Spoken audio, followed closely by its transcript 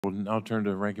We'll now turn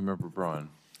to Ranking Member Braun.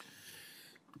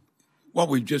 What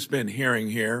we've just been hearing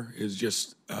here is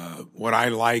just what I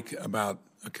like about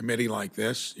a committee like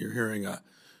this. You're hearing a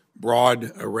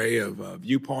broad array of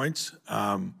viewpoints.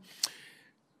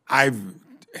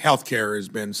 Healthcare has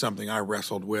been something I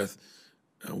wrestled with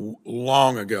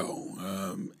long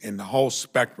ago, in the whole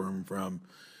spectrum from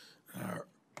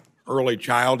early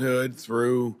childhood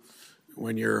through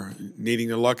when you're needing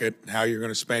to look at how you're going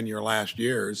to spend your last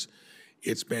years.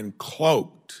 It's been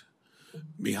cloaked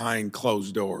behind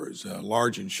closed doors.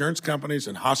 Large insurance companies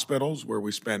and hospitals where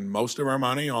we spend most of our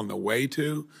money on the way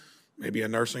to maybe a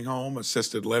nursing home,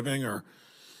 assisted living, or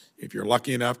if you're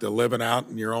lucky enough to live it out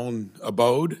in your own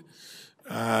abode.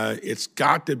 It's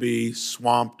got to be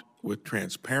swamped with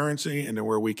transparency and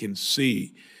where we can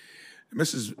see.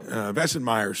 Mrs.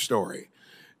 Vessenmeyer's story,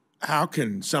 how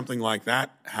can something like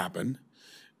that happen?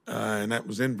 And that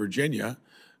was in Virginia,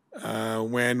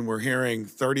 when we're hearing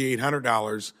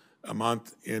 $3,800 a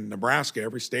month in Nebraska.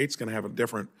 Every state's going to have a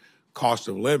different cost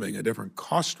of living, a different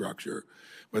cost structure.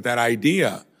 But that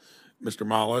idea, Mr.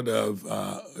 Mollett, of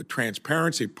a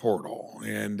transparency portal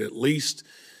and at least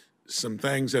some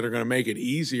things that are going to make it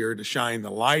easier to shine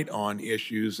the light on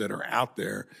issues that are out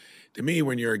there. To me,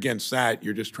 when you're against that,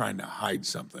 you're just trying to hide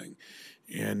something.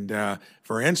 And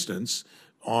for instance,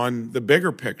 on the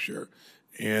bigger picture,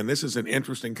 and this is an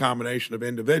interesting combination of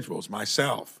individuals,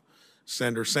 myself,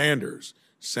 Senator Sanders,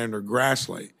 Senator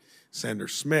Grassley, Senator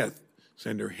Smith,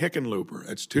 Senator Hickenlooper.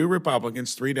 It's 2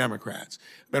 Republicans, 3 Democrats.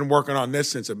 I've been working on this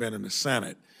since I've been in the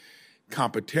Senate.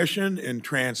 Competition and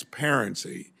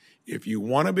transparency. If you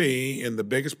want to be in the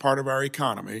biggest part of our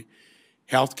economy,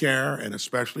 healthcare, and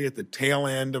especially at the tail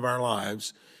end of our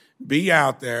lives, be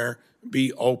out there,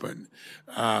 be open.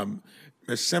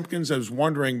 Ms. Simpkins, I was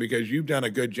wondering, because you've done a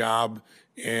good job,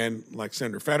 and like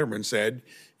Senator Fetterman said,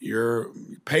 your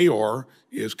payor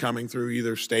is coming through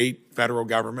either state, federal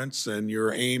governments, and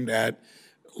you're aimed at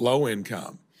low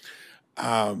income.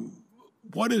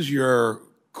 What is your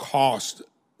cost,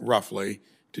 roughly,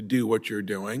 to do what you're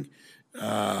doing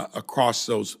across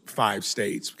those 5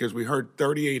 states? Because we heard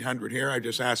 $3,800 here. I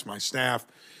just asked my staff,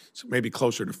 so maybe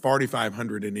closer to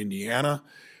 $4,500 in Indiana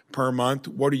per month.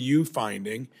 What are you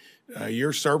finding?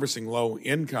 You're servicing low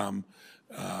income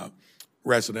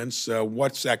residents.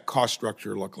 What's that cost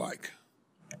structure look like?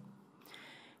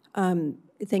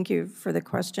 Thank you for the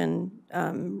question,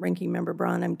 Ranking Member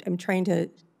Braun. I'm trying to.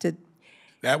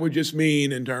 That would just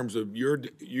mean, in terms of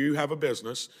you have a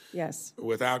business. Yes.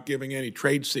 Without giving any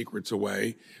trade secrets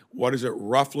away, what does it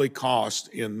roughly cost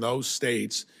in those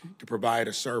states to provide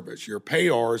a service? Your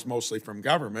payor is mostly from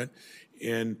government.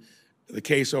 In the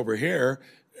case over here,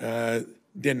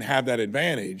 didn't have that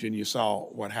advantage, and you saw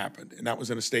what happened. And that was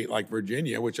in a state like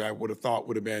Virginia, which I would have thought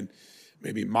would have been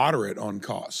maybe moderate on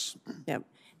costs. Yeah.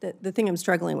 The thing I'm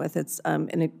struggling with,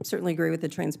 and I certainly agree with the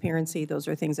transparency. Those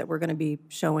are things that we're going to be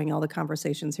showing all the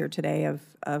conversations here today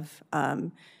of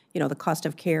the cost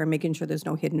of care, making sure there's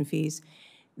no hidden fees.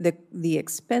 The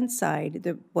expense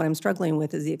side, what I'm struggling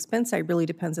with is the expense side really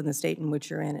depends on the state in which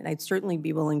you're in, and I'd certainly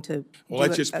be willing to. Well,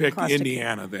 let's just pick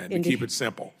Indiana then, to keep it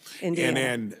simple. Indiana. And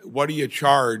then what do you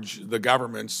charge the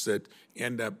governments that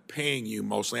end up paying you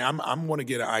mostly? I'm want to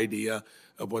get an idea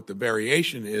of what the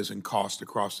variation is in cost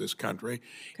across this country,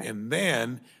 okay. And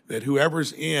then that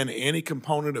whoever's in any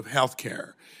component of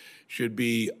healthcare should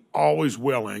be always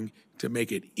willing to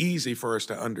make it easy for us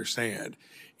to understand.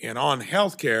 And on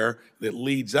healthcare that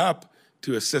leads up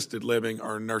to assisted living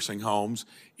or nursing homes,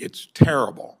 it's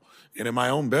terrible. And in my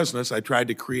own business, I tried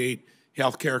to create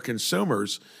healthcare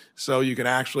consumers so you could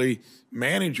actually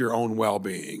manage your own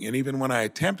well-being. And even when I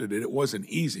attempted it, it wasn't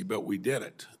easy, but we did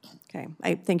it. Okay,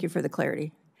 I thank you for the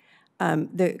clarity.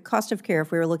 The cost of care, if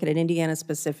we were looking at Indiana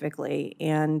specifically,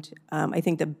 and I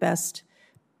think the best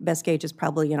gauge is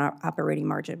probably in our operating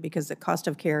margin, because the cost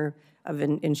of care of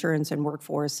insurance and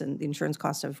workforce and the insurance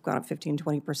costs have gone up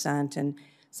 15–20%, and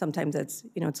sometimes it's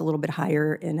it's a little bit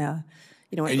higher in an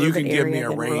urban area. And you can give me a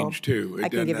range too. I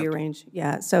can give you a range.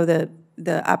 Yeah. So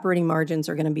the operating margins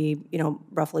are going to be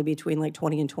roughly between like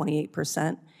 20 and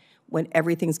 28%. When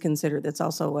everything's considered, that's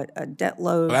also a debt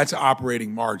load. Well, that's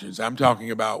operating margins. I'm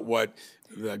talking about what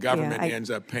the government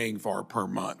ends up paying for per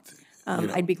month.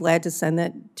 I'd be glad to send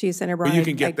that to you, Senator Braun. But you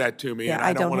can get that to me. Yeah, and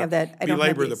I don't have that. I don't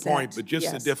belabor have the point, but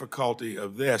just the difficulty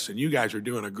of this, and you guys are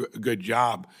doing a good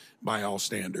job by all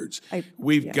standards.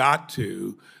 We've got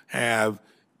to have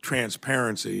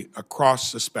transparency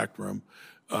across the spectrum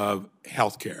of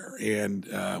healthcare. And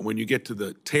when you get to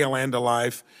the tail end of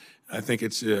life, I think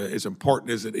it's as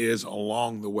important as it is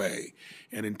along the way.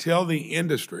 And until the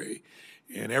industry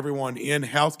and everyone in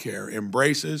healthcare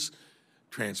embraces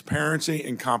transparency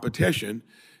and competition,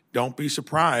 don't be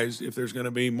surprised if there's going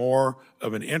to be more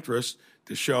of an interest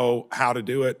to show how to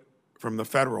do it from the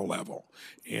federal level.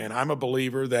 And I'm a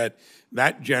believer that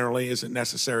that generally isn't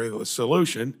necessarily the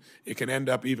solution. It can end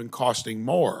up even costing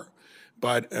more.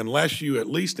 But unless you at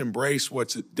least embrace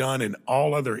what's done in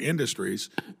all other industries,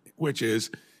 which is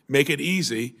make it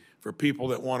easy for people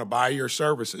that want to buy your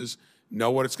services, know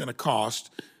what it's going to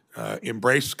cost,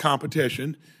 embrace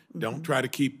competition, don't try to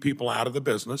keep people out of the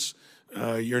business,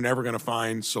 you're never going to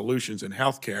find solutions in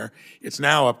healthcare. It's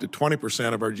now up to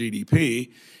 20% of our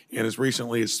GDP, and as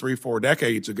recently as 3-4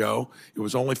 decades ago, it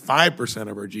was only 5%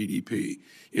 of our GDP.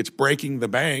 It's breaking the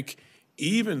bank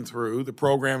even through the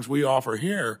programs we offer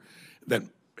here that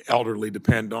elderly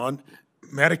depend on,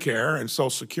 Medicare and Social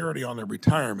Security on their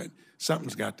retirement.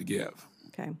 Something's got to give.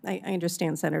 Okay, I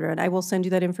understand, Senator, and I will send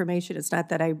you that information. It's not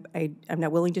that I'm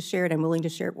not willing to share it. I'm willing to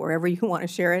share it wherever you want to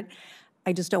share it.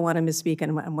 I just don't want to misspeak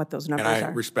on what those numbers And are.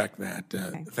 I respect that.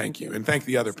 Okay, thank you. And thank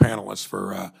the other panelists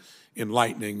for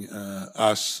enlightening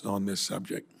us on this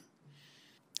subject.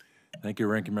 Thank you,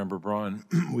 Ranking Member Braun.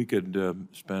 We could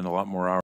spend a lot more hours